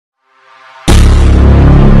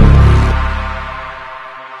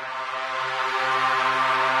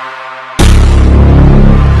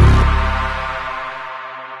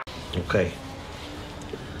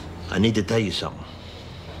need to tell you something.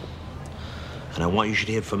 And I want you should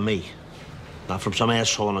hear it from me, not from some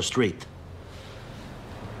asshole on the street.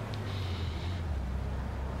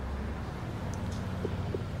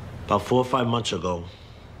 About 4 or 5 months ago,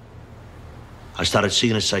 I started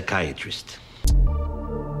seeing a psychiatrist.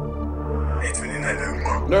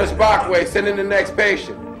 Nurse Bachway, send in the next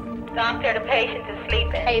patient. Doctor, the patient is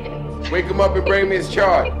sleeping. Wake him up and bring me his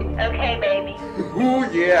chart. Okay, baby. Ooh,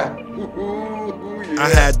 yeah. Ooh, yeah. I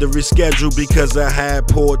had to reschedule because I had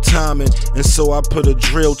poor timing, and so I put a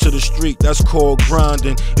drill to the street, that's called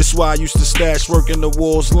grinding. It's why I used to stash work in the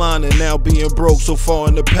walls lining. Now being broke so far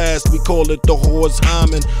in the past, we call it the horse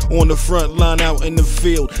hymen. On the front line out in the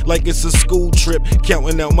field, like it's a school trip,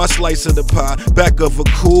 counting out my slice of the pie, back of a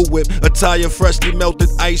cool whip, a tire freshly melted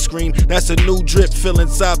ice cream, that's a new drip, filling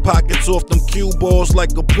side pockets off them cue balls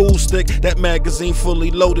like a pool stick. That magazine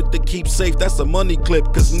fully loaded to keep safe, that's a money clip,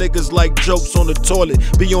 cause niggas like jokes on the toilet,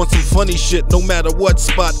 be on some funny shit no matter what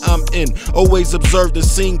spot I'm in. Always observe the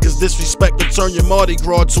scene, cause disrespect can turn your Mardi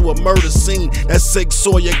Gras to a murder scene. That Sig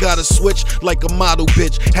Sawyer gotta switch like a model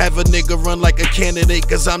bitch, have a nigga run like a candidate,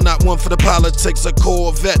 cause I'm not one for the politics. A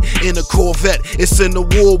Corvette in a Corvette, it's in the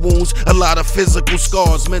war wounds, a lot of physical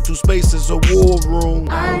scars, mental space is a war room.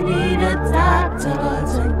 I need a doctor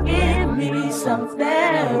to give me some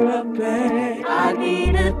therapy. I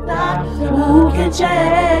need a doctor who can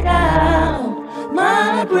check out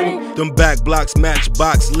my brain. Them back blocks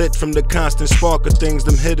matchbox lit from the constant spark of things.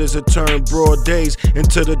 Them hitters have turned broad days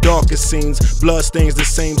into the darkest scenes. Blood stains the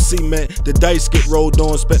same cement, the dice get rolled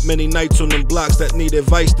on. Spent many nights on them blocks that need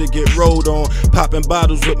advice to get rolled on. Popping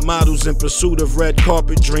bottles with models in pursuit of red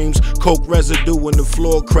carpet dreams. Coke residue in the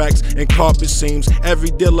floor cracks and carpet seams. Every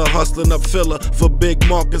dealer hustling up filler for big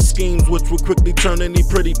market schemes, which will quickly turn any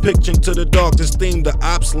pretty picture into the darkest theme. The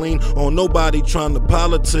ops lean on nobody trying to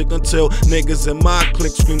politic until niggas in my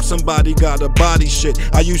clique scream somebody got a body shit.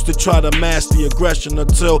 I used to try to mask the aggression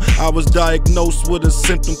until I was diagnosed with a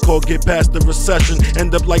symptom called get past the recession.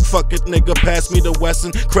 End up like fuck it nigga, pass me the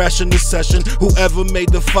Wesson, crashing the session. Whoever made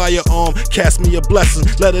the firearm, cast me a blessing.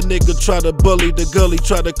 Let a nigga try to bully the gully,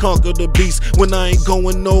 try to conquer the beast when I ain't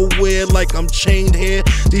going nowhere like I'm chained here.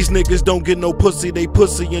 These niggas don't get no pussy, they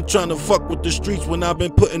pussy and trying to fuck with the streets when I've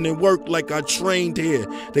been putting in work like I trained here.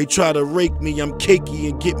 They try to rake me, I'm cakey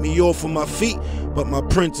and get me off of my feet, but my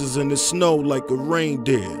prince is in the snow like a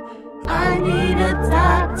reindeer. I need a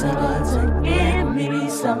doctor to give me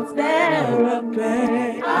some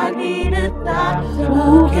therapy. I need a doctor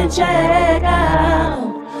who can check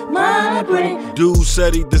out my brain. Dude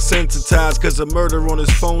said he desensitized cause of murder on his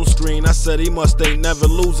phone screen. I said he must ain't never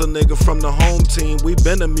lose a nigga from the home team. We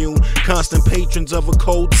been immune, constant patrons of a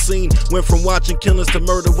cold scene. Went from watching killings to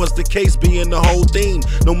murder was the case being the whole theme.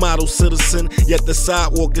 No model citizen, yet the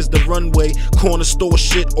sidewalk is the runway. Corner store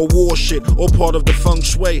shit or war shit, or part of the feng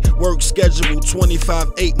shui. Work schedule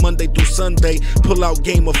 25/8 Monday through Sunday. Pull out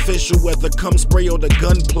game official, whether come spray or the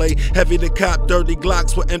gunplay. Heavy to cop, dirty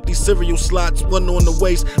Glocks with empty cereal slots. One on the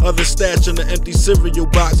waist, other stash in the empty cereal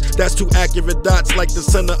box. That's two accurate dots like the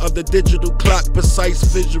center of the digital clock. Precise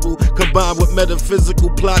visual combined with metaphysical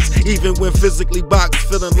plots. Even when physically boxed,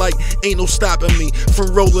 feeling like ain't no stopping me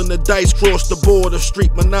from rolling the dice cross the board of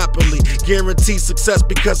street monopoly. Guaranteed success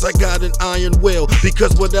because I got an iron will.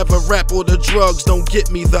 Because whatever rap or the drugs don't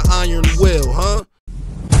get me the iron will, huh?